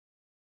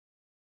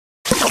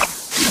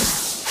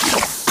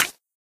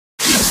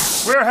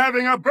We're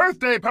having a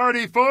birthday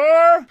party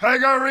for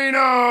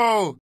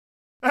Pegarino!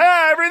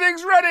 Hey,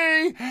 everything's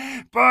ready!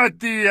 But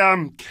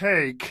the,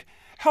 cake.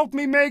 Help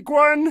me make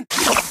one?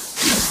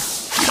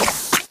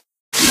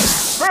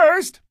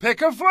 First,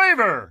 pick a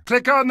flavor.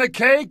 Click on the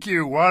cake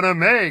you want to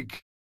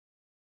make.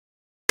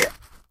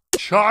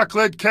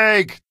 Chocolate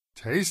cake.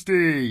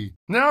 Tasty.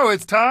 Now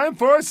it's time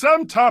for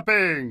some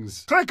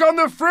toppings. Click on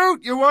the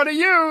fruit you want to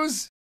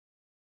use.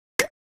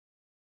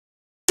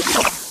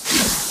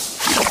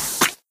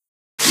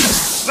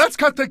 Let's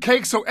cut the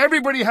cake so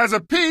everybody has a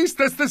piece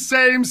that's the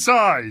same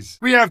size.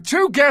 We have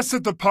 2 guests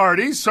at the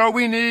party, so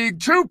we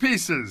need 2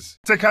 pieces.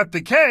 To cut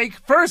the cake,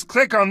 first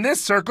click on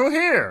this circle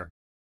here.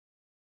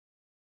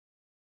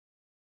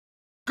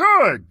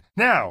 Good!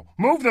 Now,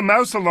 move the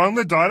mouse along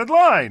the dotted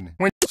line.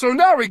 So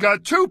now we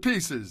got 2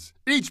 pieces.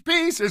 Each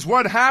piece is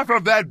 1/2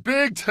 of that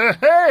big,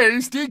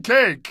 tasty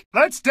cake.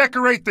 Let's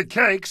decorate the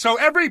cake so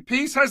every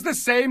piece has the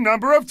same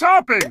number of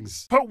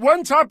toppings. Put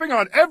 1 topping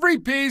on every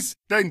piece,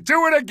 then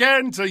do it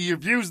again till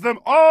you've used them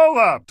all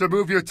up. To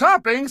move your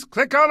toppings,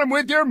 click on them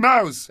with your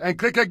mouse, and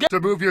click again. To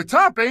move your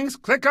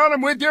toppings, click on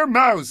them with your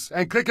mouse,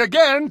 and click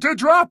again to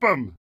drop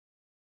them.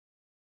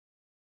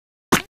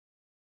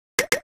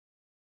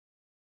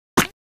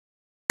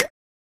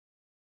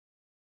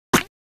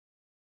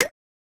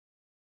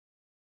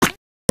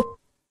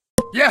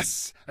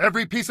 Yes!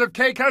 Every piece of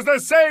cake has the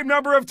same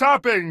number of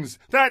toppings!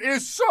 That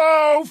is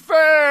so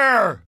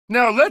fair!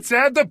 Now let's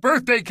add the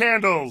birthday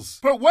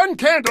candles. Put 1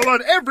 candle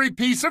on every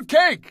piece of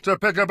cake. To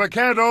pick up a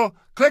candle,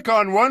 click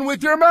on one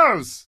with your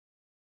mouse.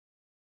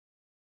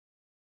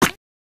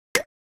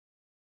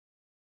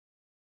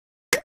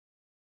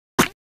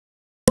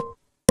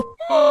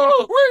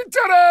 Oh, we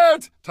did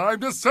it! Time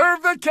to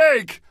serve the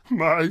cake!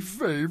 My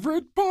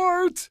favorite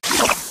part!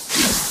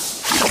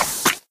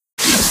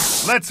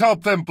 Let's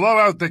help them blow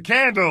out the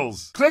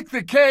candles. Click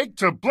the cake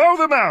to blow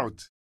them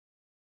out.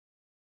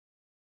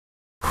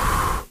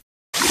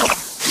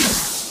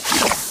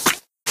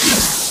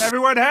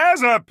 Everyone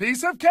has a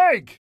piece of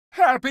cake.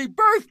 Happy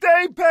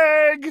birthday,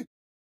 Peg!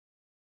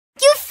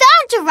 You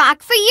found a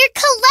rock for your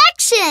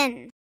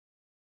collection!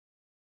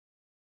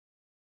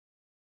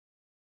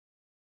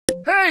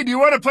 Hey, do you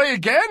want to play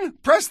again?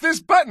 Press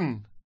this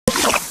button.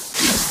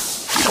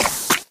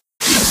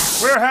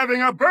 We're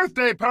having a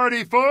birthday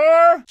party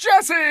for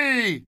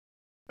Jessie!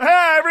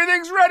 Hey,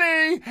 everything's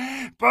ready!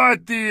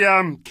 But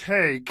the,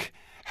 cake.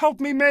 Help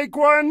me make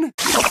one?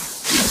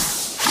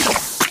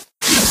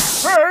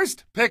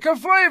 First, pick a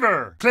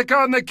flavor. Click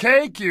on the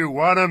cake you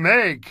want to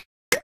make.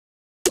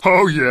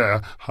 Oh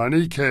yeah,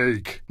 honey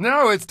cake.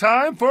 Now it's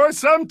time for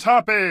some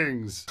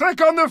toppings. Click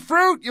on the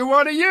fruit you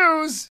want to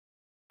use.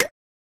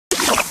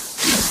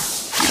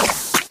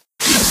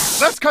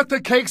 Let's cut the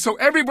cake so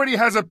everybody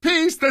has a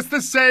piece that's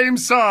the same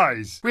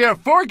size. We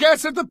have 4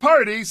 guests at the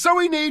party, so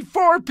we need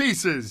 4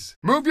 pieces.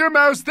 Move your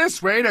mouse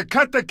this way to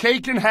cut the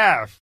cake in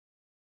half.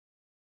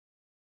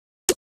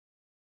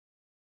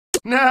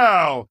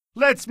 Now,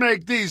 let's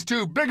make these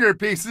 2 bigger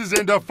pieces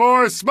into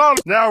 4 smaller.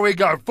 Now we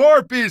got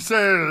 4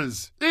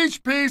 pieces.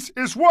 Each piece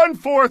is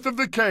 1/4 of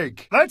the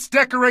cake. Let's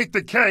decorate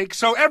the cake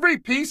so every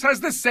piece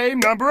has the same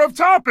number of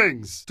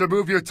toppings. To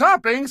move your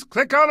toppings,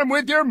 click on them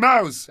with your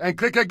mouse and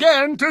click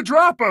again to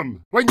drop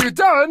them. When you're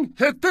done,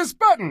 hit this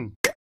button.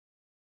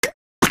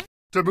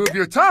 To move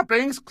your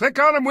toppings, click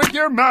on them with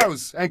your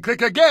mouse and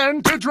click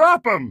again to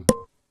drop them.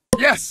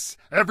 Yes!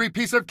 Every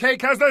piece of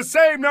cake has the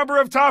same number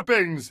of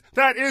toppings!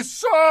 That is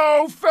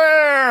so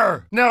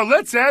fair! Now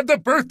let's add the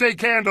birthday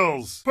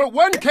candles. Put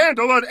 1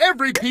 candle on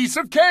every piece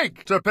of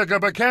cake. To pick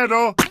up a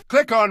candle,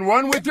 click on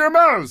one with your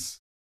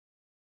mouse.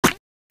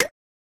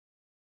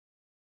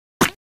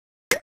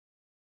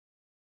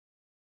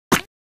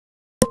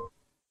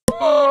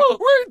 Oh,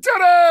 we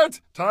did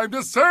it! Time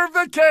to serve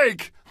the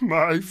cake!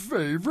 My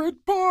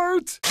favorite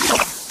part!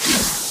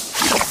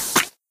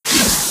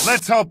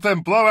 Let's help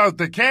them blow out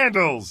the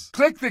candles.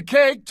 Click the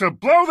cake to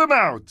blow them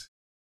out.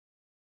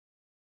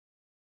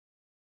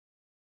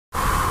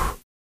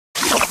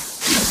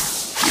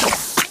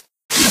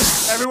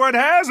 Everyone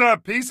has a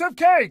piece of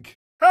cake.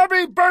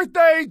 Happy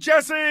birthday,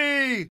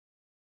 Jessie!